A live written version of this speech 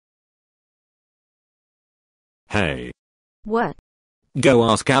Hey. What? Go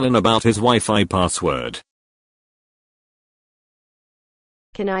ask Alan about his Wi-Fi password.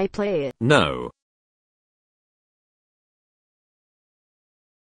 Can I play it? No.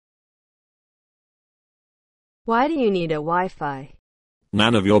 Why do you need a Wi-Fi?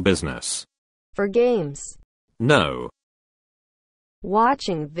 None of your business. For games. No.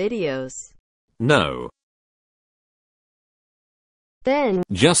 Watching videos. No. Then,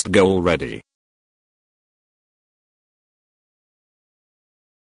 Just go already.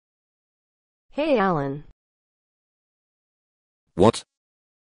 hey Alan. What?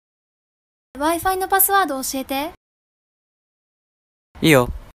 Wi-Fi のパスワード教えて。いいよ。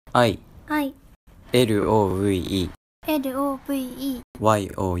I, はい。 L-O-V-E,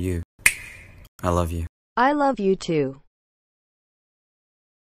 LOVE。Y-O-U. I love you. I love you too.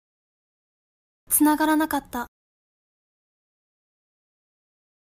 つながらなかった。